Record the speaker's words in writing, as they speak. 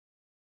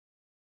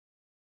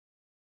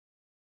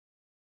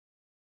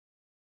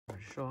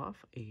show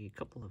off a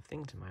couple of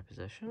things in my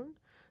possession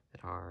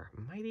that are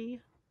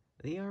Mighty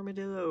the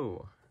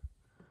Armadillo.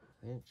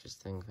 The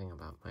interesting thing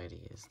about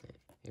Mighty is that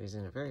he was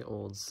in a very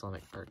old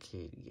Sonic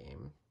arcade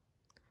game,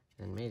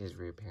 and made his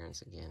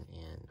reappearance again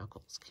in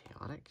Knuckles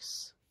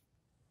Chaotix.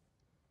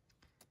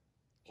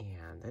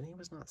 And then he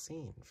was not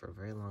seen for a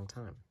very long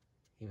time,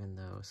 even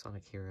though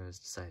Sonic Heroes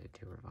decided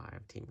to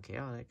revive Team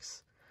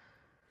Chaotix.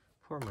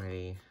 Poor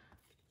Mighty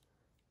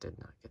did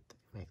not get to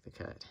make the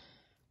cut.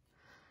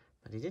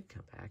 But he did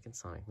come back in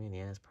Sonic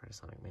Mania as part of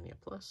Sonic Mania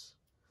Plus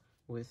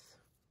with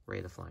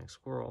Ray the Flying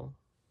Squirrel,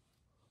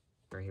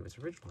 where he was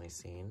originally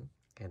seen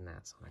in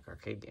that Sonic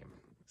arcade game.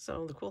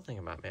 So the cool thing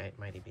about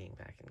Mighty being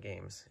back in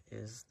games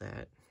is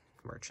that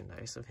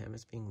merchandise of him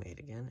is being made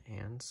again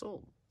and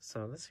sold.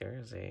 So this here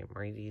is a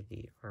Mighty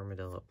the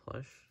Armadillo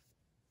plush.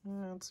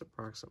 It's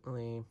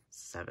approximately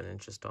 7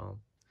 inches tall.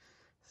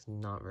 It's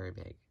not very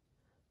big,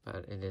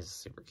 but it is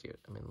super cute.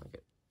 I mean, look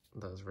at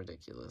those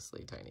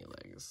ridiculously tiny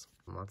legs.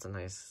 Lots of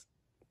nice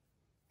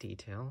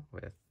detail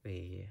with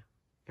the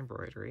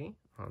embroidery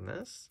on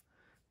this.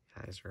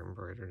 The eyes are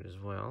embroidered as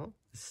well.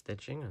 The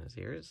stitching on his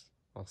ears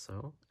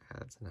also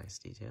adds a nice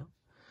detail.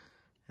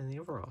 And the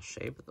overall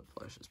shape of the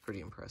plush is pretty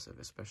impressive,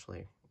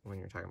 especially when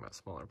you're talking about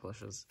smaller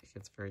plushes. It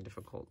gets very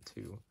difficult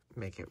to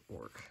make it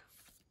work.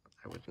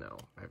 I would know.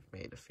 I've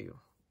made a few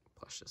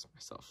plushes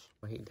myself.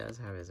 Well, he does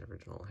have his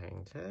original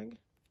hang tag.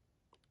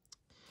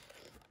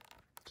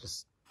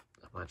 Just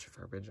a bunch of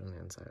verbiage on the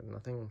inside.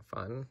 Nothing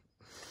fun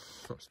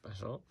or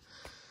special.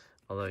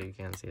 Although you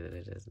can see that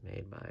it is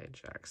made by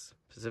Jakks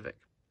Pacific.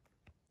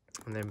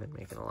 And they've been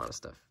making a lot of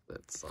stuff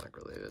that's Sonic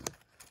related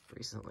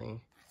recently.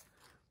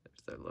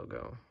 There's their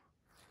logo.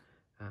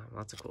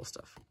 Lots of cool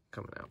stuff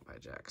coming out by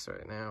Jakks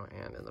right now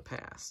and in the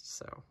past.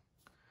 So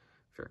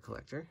if you're a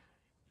collector,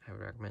 I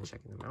would recommend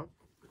checking them out.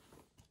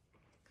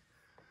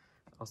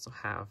 I also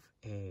have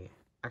a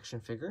action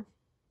figure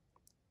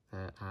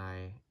that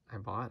I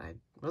bought. I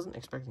wasn't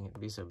expecting it to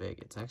be so big.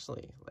 It's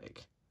actually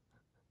like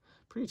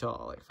pretty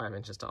tall, like 5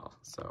 inches tall.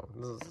 So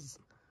this is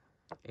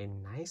a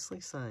nicely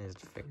sized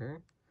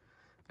figure.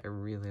 I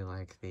really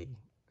like the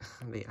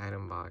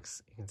item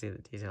box. You can see the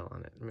detail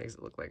on it. It makes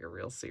it look like a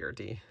real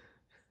CRT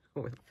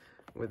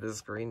with the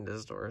screen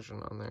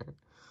distortion on there.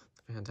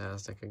 It's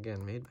fantastic.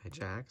 Again, made by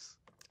Jakks.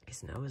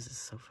 His nose is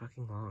so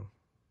fucking long.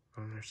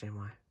 I don't understand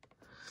why.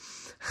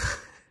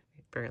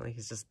 Apparently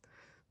he's just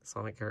the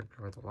Sonic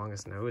character with the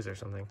longest nose or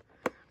something.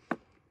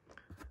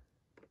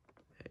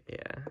 Yeah.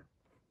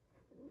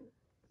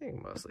 You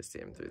can mostly see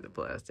him through the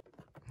plastic.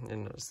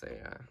 And notice they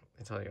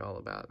tell you all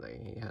about that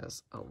he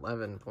has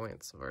 11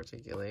 points of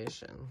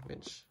articulation,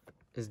 which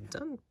is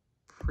done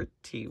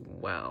pretty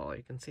well.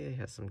 You can see he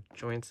has some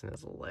joints in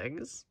his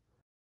legs.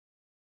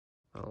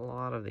 A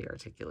lot of the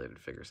articulated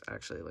figures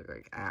actually look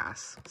like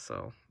ass,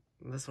 so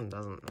this one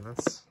doesn't, and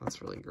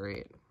that's really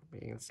great.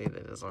 You can see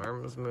that his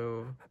arms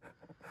move,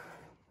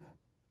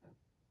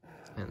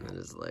 and that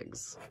his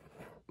legs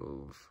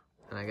move,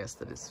 and I guess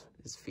that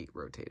his feet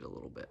rotate a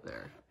little bit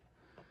there.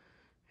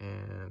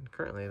 And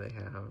currently they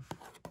have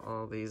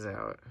all these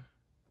out.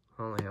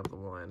 I only have the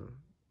one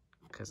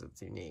because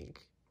it's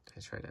unique.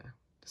 I try to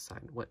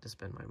decide what to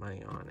spend my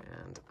money on,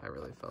 and I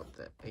really felt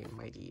that a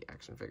Mighty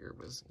action figure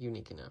was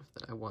unique enough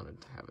that I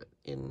wanted to have it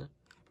in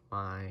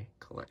my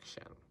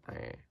collection.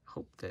 I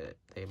hope that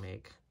they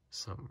make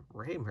some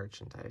Ray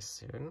merchandise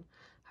soon.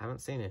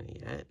 Haven't seen any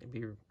yet. It'd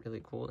be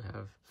really cool to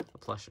have a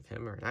plush of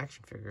him or an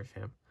action figure of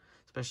him,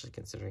 especially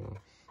considering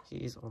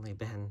he's only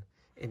been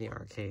in the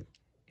arcade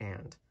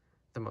and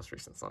the most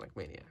recent Sonic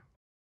Mania.